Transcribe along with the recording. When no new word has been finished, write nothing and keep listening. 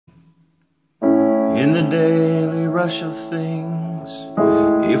in the daily rush of things.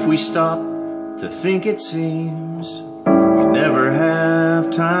 If we stop to think, it seems we never have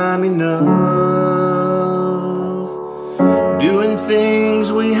time enough. Doing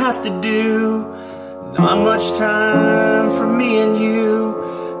things we have to do, not much time for me and you.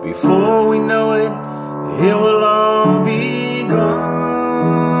 Before we know it, it will all be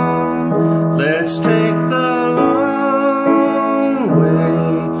gone. Let's take the long way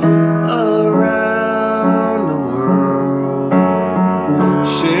around the world,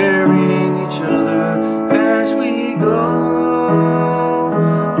 sharing each other as we go.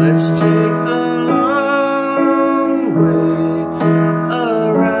 Let's take the long way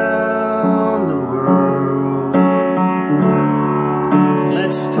around the world.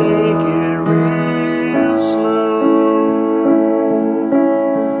 Let's take it real slow.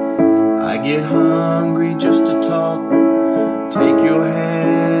 I get hungry just to talk. Take your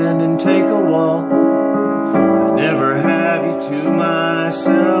hand and take a walk. I never have you to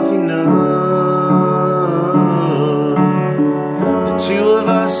myself enough. The two of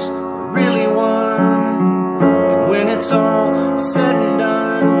us are really one, and when it's all said and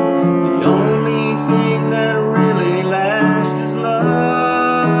done, the only thing that really lasts is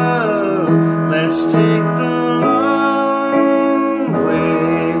love. Let's take the long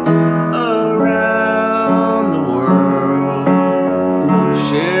way around the world,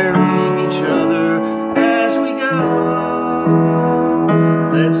 sharing each other as we go.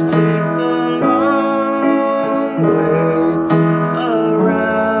 Let's take the long way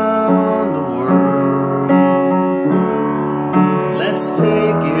around the world. Let's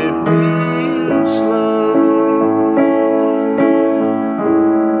take it real slow.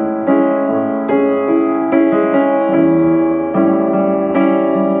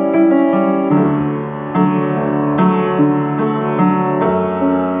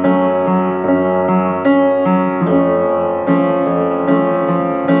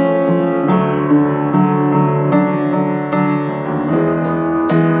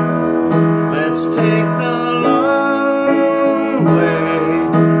 Let's take the long way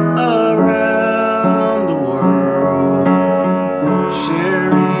around the world,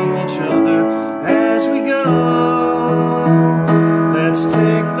 sharing each other as we go. Let's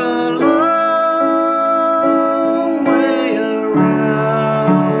take the long way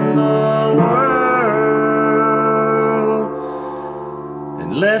around the world, and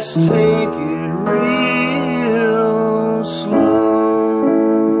let's take